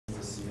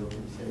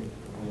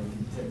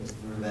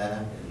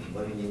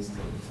what he needs to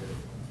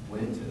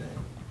win today?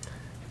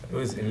 It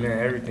was, man,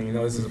 everything. You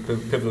know, this is a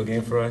pivotal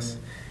game for us,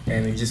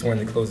 and we just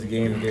wanted to close the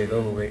game and get it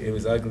over with. It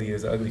was ugly. It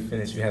was an ugly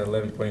finish. We had an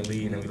 11-point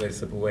lead, and then we let it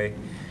slip away.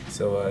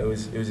 So it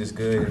was just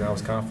good, and I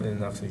was confident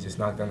enough to just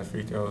knock down the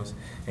free throws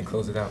and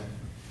close it out.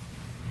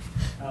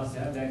 Hallice, to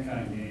have that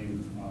kind of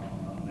game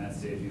on that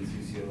stage against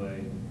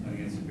UCLA,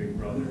 against your big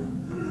brother, to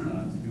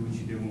do what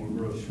you did when we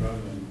were both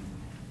struggling,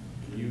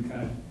 can you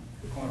kind of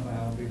quantify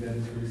how big that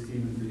is for this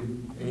team and for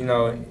you? You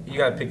know, you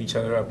got to pick each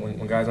other up.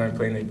 When guys aren't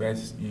playing their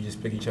best, you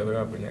just pick each other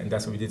up, and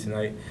that's what we did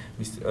tonight.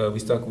 We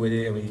stuck with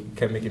it, and we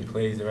kept making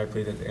plays, the right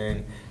plays at the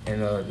end.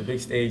 And the big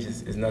stage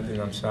is nothing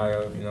I'm shy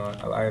of. You know,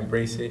 I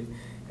embrace it,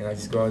 and I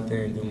just go out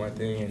there and do my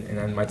thing,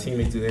 and my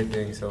teammates do their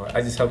thing. So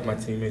I just help my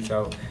teammates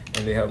out,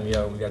 and they helped me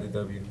out, and we got the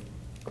W.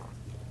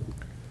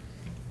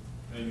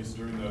 Angus,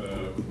 during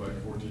that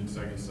like 14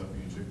 seconds stuff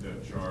when you took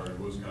that charge, what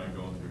was kind of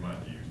going through your mind?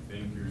 Do you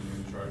think you were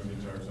doing the charge the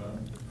entire time?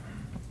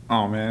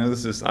 Oh man, I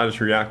just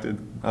reacted.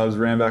 I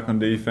ran back on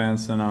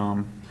defense,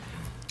 and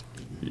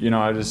you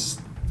know, I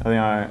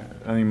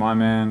think my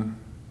man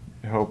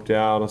helped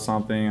out or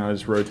something. I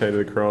just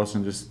rotated across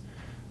and just,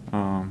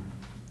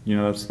 you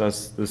know,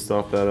 that's the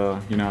stuff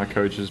that you know, our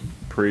coaches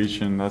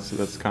preach, and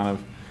that's kind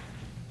of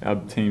our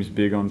team's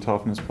big on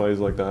toughness plays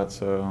like that.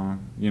 So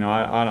you know,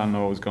 I don't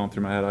know what was going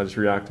through my head. I just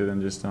reacted and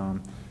just,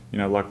 you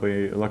know,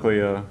 luckily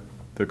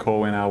the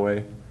call went our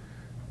way,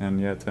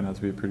 and yeah, it turned out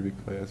to be a pretty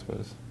big play, I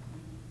suppose.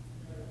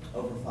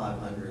 Over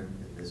 500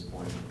 at this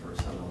point for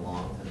some of the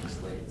long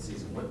tennis late in the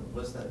season.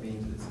 What's that mean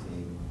to this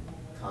team,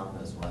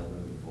 confidence-wise,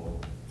 moving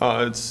forward?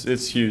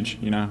 It's huge.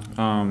 You know,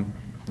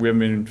 we haven't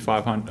been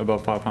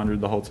above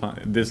 500 the whole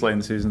time this late in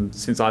the season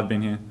since I've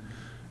been here.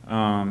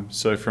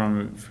 So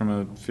from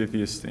a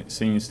fifth-year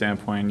senior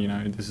standpoint, you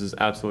know, this is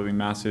absolutely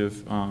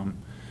massive.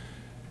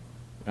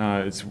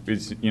 It's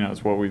you know,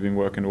 it's what we've been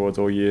working towards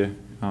all year.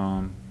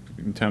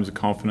 In terms of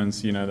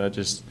confidence, you know, that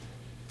just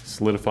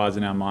solidifies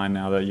in our mind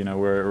now that, you know,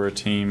 we're a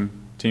team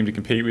to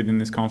compete with in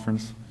this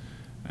conference,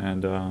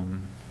 and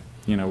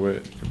you know,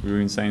 we've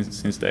been saying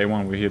since day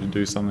one we're here to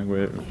do something.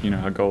 You know,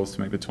 our goal is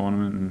to make the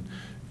tournament, and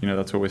you know,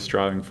 that's what we're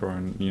striving for.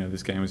 And you know,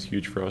 this game was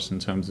huge for us in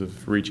terms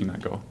of reaching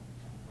that goal.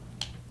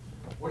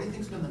 What do you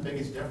think's been the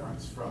biggest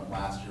difference from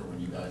last year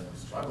when you guys were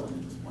struggling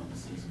at this point in the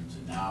season to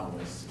now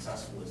as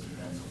successful as you've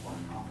been so far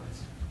in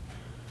conference?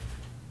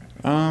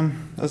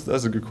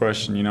 That's a good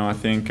question. You know, I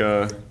think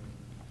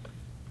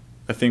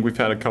we've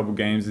had a couple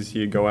games this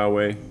year go our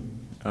way.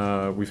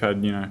 We've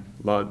had, you know,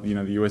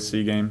 the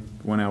USC game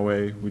went our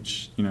way,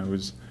 which, you know,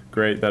 was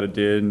great that it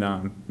did.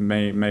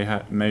 May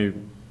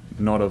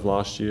not have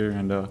last year,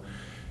 and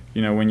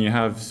you know, when you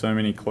have so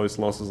many close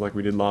losses like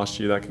we did last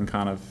year, that can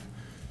kind of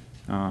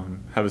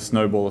have a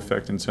snowball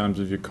effect in terms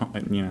of your,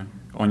 you know,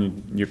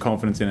 on your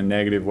confidence in a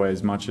negative way,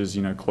 as much as,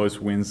 you know, close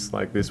wins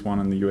like this one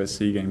in the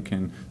USC game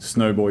can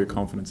snowball your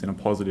confidence in a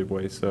positive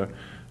way. So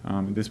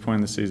at this point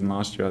in the season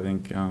last year, I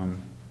think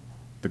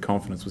the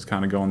confidence was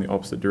kind of going the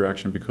opposite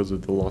direction because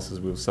of the losses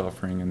we were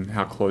suffering and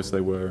how close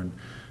they were, and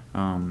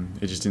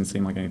it just didn't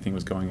seem like anything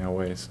was going our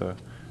way. So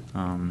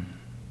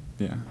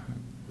yeah.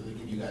 Will it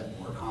give you guys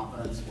more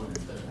confidence when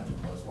instead of having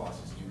close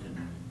losses, you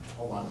can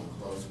hold on to a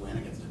close win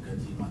against a good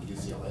team like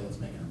UCLA that's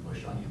making a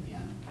push on you at the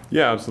end?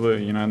 Yeah,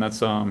 absolutely. You know, and that's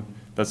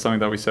something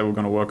that we said we're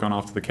going to work on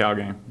after the Cal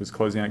game, was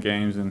closing out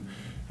games, and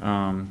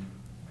I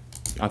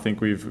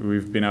think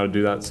we've been able to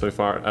do that so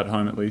far at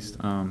home, at least.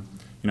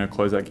 You know,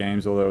 close out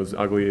games, although it was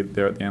ugly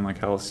there at the end, like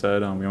Hallice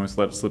said. We almost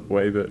let it slip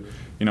away, but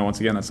you know, once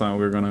again, that's something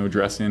we're going to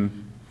address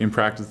in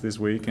practice this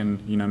week, and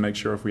you know, make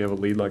sure if we have a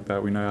lead like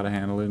that, we know how to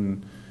handle it,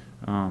 and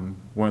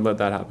won't let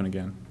that happen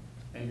again.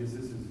 Angus,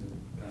 this is the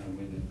kind of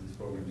win that this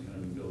program's kind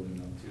of been building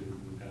up to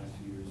for the past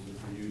few years. So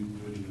for you,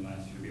 doing it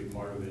last year, to be a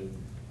part of it,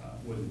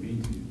 what does it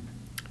mean to you?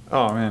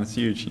 Oh man, it's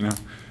huge. You know,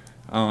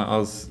 I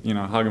was, you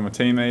know, hugging my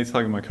teammates,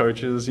 hugging my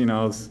coaches. You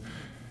know,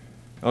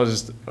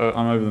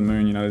 I'm over the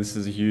moon. You know, this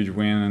is a huge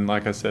win, and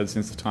like I said,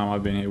 since the time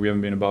I've been here, we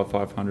haven't been above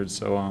 500.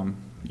 So,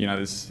 you know,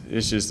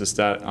 it's just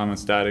I'm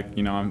ecstatic.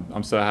 You know,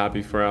 I'm so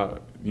happy for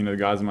the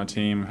guys on my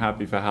team. I'm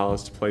happy for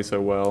Hallice to play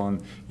so well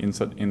and in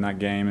that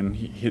game, and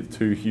he hit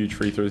 2 huge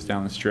free throws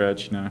down the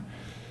stretch. You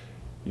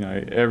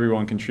know,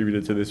 everyone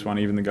contributed to this one.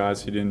 Even the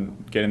guys who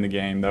didn't get in the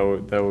game, they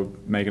were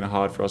making it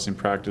hard for us in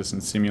practice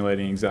and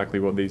simulating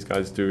exactly what these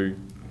guys do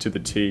to the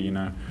T. You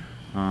know.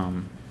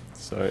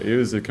 So it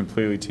was a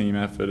completely team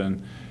effort,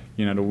 and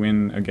you know, to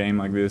win a game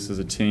like this as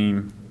a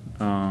team,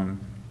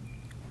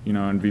 you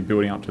know, and be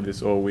building up to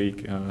this all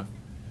week,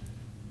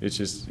 it's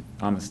just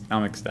I'm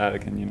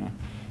ecstatic, and you know,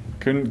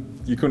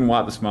 you couldn't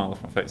wipe the smile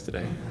off my face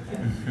today.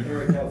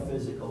 Eric, how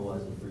physical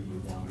was it for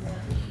you down there?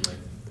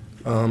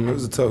 It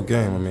was a tough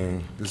game. I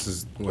mean, this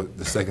is what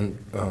the second.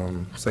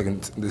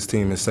 This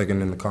team is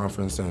second in the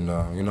conference, and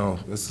you know,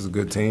 this is a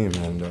good team,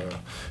 and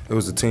it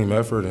was a team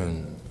effort,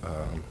 and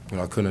you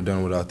know, I couldn't have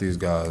done without these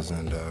guys,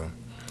 and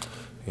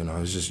you know,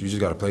 it's just you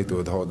just got to play through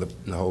it.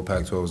 The whole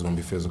Pac-12 is going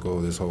to be physical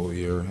this whole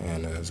year,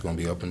 and it's going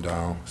to be up and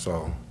down.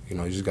 So you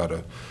know, you just got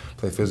to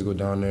play physical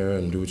down there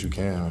and do what you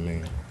can. I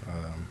mean,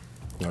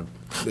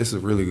 this is a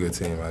really good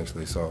team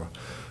actually. So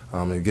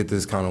to get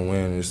this kind of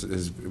win is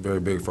very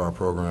big for our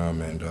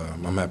program, and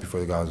I'm happy for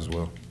the guys as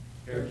well.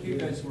 Eric, you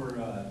guys were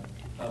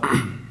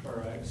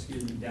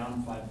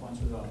down 5 points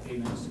with about 8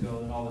 minutes to go,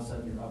 then all of a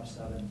sudden you're up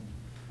 7.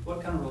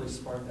 What kind of really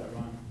sparked that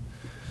run?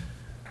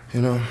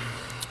 You know,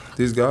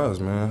 these guys,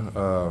 man.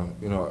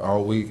 You know,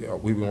 all week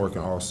we've been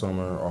working all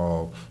summer,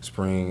 all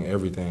spring,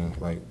 everything.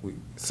 Like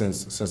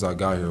since I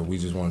got here, we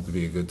just wanted to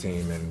be a good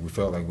team, and we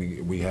felt like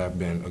we have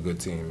been a good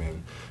team.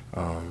 And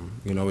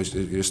you know,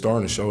 it's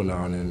starting to show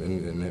now,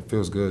 and it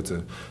feels good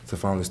to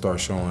finally start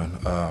showing.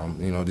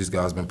 You know, these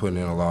guys been putting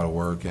in a lot of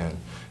work, and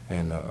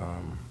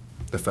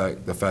the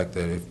fact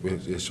that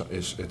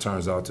it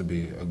turns out to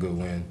be a good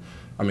win.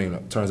 I mean,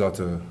 it turns out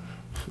to.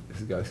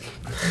 This guy's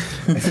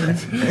he's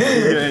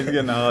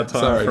getting a hard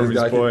time from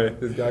his boy.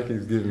 This guy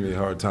keeps giving me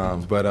hard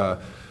times, but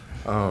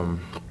yeah,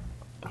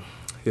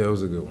 it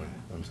was a good one.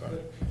 I'm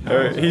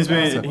sorry. He's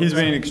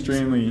been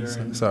extremely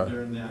sorry.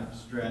 During that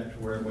stretch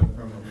where it went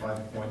from a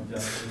 5-point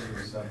deficit to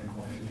a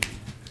 7-point.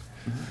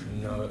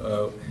 You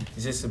know,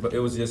 it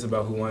was just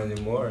about who wanted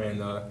it more,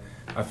 and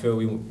I feel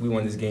we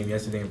won this game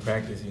yesterday in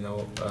practice. You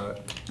know,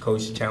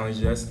 Coach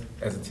challenged us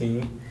as a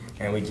team.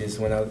 And we just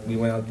went out. We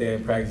went out there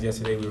and practiced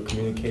yesterday. We were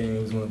communicating.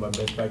 It was one of our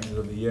best practices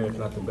of the year, if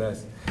not the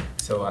best.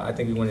 So I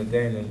think we won it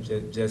then,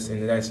 and just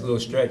in that little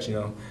stretch, you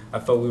know, I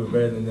felt we were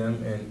better than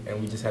them, and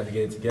we just had to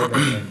get it together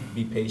and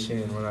be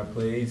patient and run our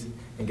plays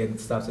and get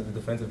stops at the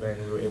defensive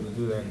end. And we were able to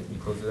do that, and we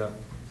closed it out.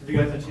 Did you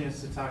guys have a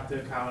chance to talk to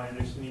Kyle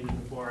Anderson either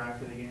before or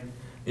after the game?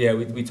 Yeah,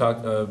 we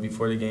talked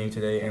before the game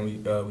today, and we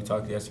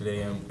talked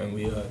yesterday, and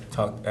we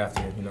talked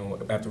after. You know,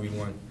 after we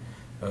won,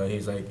 he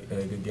was like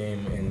a good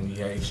game, and we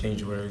had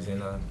exchanged words,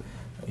 and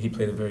he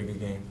played a very good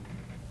game.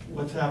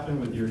 What's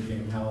happened with your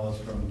game, Hallice,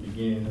 from the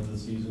beginning of the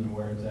season to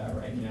where it's at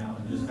right now,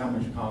 and just how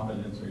much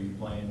confidence are you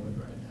playing with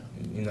right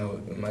now? You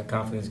know, my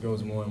confidence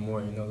grows more and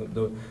more. You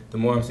know, the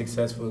more I'm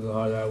successful, the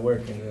harder I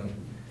work, and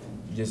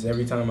just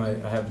every time I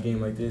have a game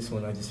like this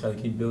one, I just try to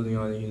keep building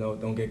on it. You know,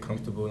 don't get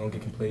comfortable, don't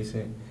get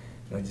complacent,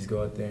 and I just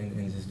go out there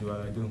and just do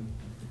what I do.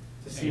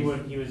 To see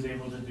what he was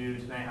able to do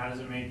tonight, how does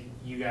it make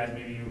you guys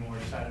maybe even more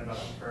excited about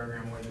the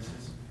program, where this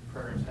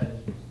program's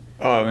headed?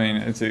 Oh, I mean,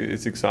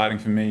 it's exciting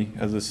for me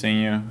as a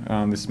senior.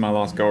 This is my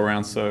last go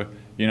around, so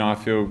you know I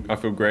feel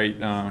great.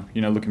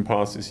 You know, looking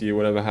past this year,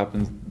 whatever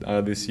happens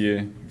this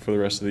year for the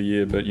rest of the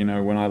year. But you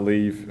know, when I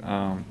leave,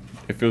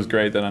 it feels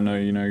great that I know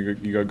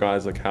you got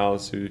guys like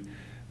Hallice who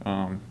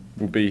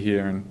will be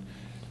here and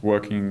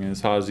working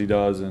as hard as he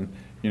does, and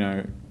you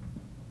know,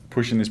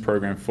 pushing this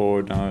program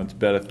forward to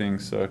better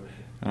things. So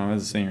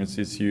as a senior,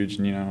 it's huge,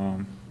 and you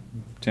know.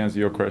 To answer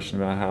your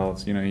question about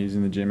Hallice, you know, he's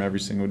in the gym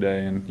every single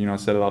day, and you know, I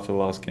said it after the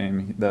last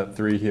game, that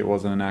 3 hit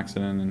wasn't an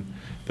accident, and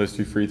those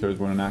 2 free throws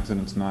weren't an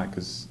accident tonight,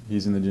 because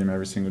he's in the gym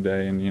every single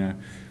day, and you know,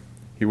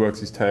 he works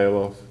his tail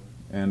off,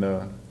 and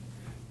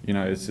you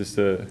know, it's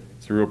a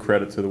real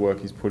credit to the work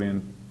he's put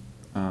in,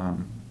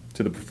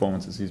 to the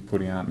performances he's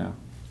putting out now.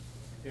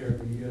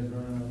 Eric, are you guys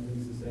running out of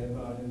things to say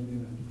about him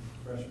being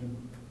a freshman?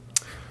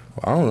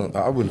 Well,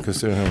 I wouldn't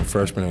consider him a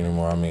freshman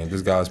anymore. I mean,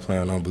 this guy's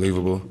playing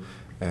unbelievable.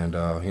 And,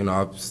 you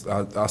know,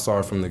 I saw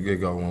it from the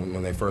get-go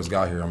when they first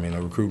got here. I mean,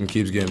 the recruitment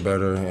keeps getting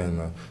better,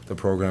 and the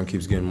program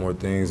keeps getting more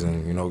things,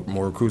 and, you know,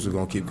 more recruits are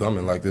going to keep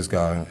coming like this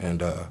guy.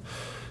 And,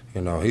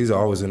 you know, he's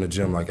always in the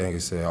gym, like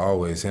Angus said,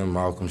 always. Him,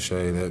 Malcolm,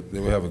 Shea,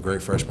 we have a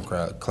great freshman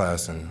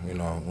class. And, you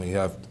know, when you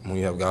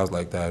have guys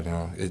like that, you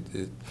know,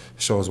 it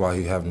shows why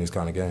he's having these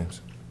kind of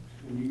games.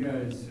 When you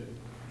guys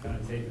kind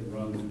of take the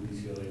runs with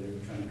UCLA, they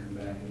were trying to come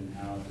back and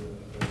out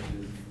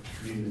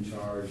the leading the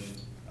charge.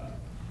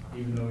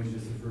 Even though he's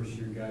just a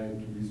first-year guy,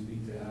 can you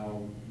speak to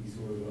how he's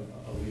sort of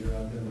a leader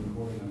out there in the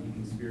court, and how he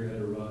can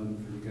spearhead a run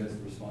for you guys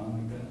to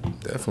respond like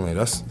that? Definitely.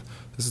 This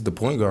is the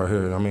point guard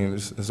here. I mean,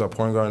 this is our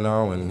point guard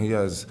now, and he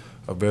has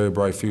a very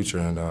bright future.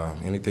 And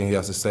anything he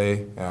has to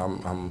say,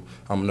 I'm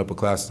an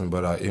upperclassman,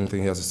 but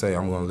anything he has to say,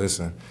 I'm going to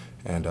listen.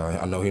 And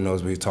I know he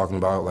knows what he's talking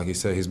about. Like he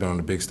said, he's been on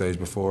the big stage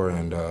before,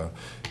 and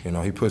you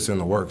know, he puts in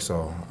the work.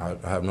 So I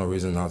have no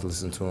reason not to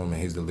listen to him.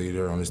 And he's the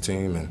leader on his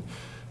team, and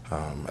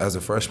as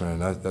a freshman,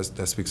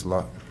 that speaks a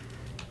lot.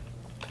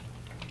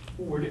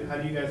 How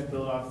do you guys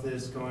build off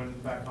this going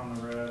back on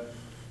the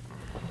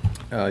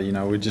road? You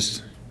know, we're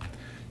just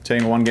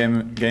taking one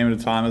game at a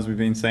time, as we've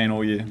been saying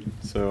all year.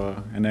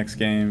 So our next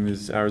game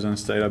is Arizona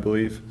State, I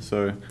believe.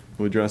 So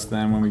we'll address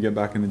them when we get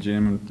back in the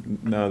gym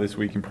and this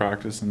week in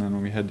practice, and then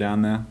when we head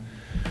down there,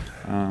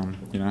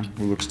 you know,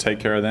 we'll look to take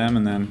care of them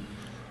and then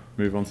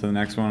move on to the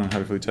next one and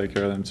hopefully take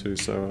care of them too.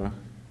 So.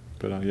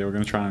 But yeah, we're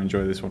going to try and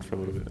enjoy this one for a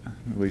little bit,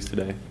 at least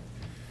today.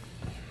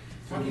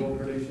 Super Bowl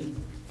predictions?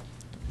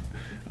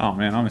 Oh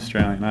man, I'm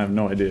Australian. I have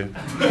no idea.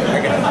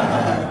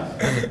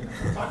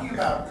 Talking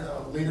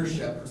about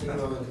leadership,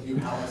 particularly with you,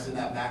 Hallice, in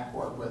that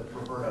backcourt with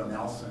Roberto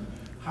Nelson,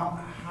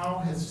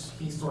 how has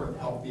he sort of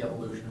helped the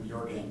evolution of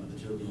your game with the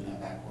two of you in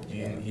that backcourt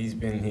together? Yeah, he's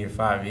been here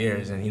 5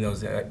 years, and he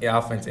knows the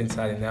offense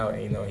inside and out.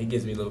 And, you know, he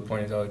gives me little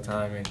pointers all the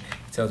time, and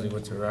he tells me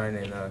what to run.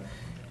 And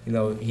you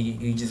know,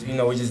 he just, you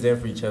know, we're just there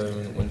for each other.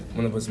 When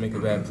one of us make a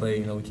bad play,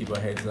 you know, we keep our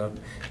heads up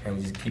and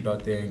we just keep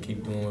out there and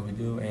keep doing what we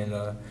do.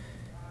 And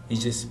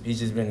he's just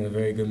been a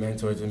very good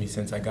mentor to me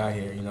since I got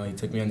here. You know, he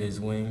took me under his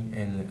wing,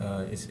 and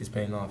it's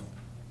paying off.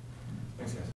 Thanks, guys.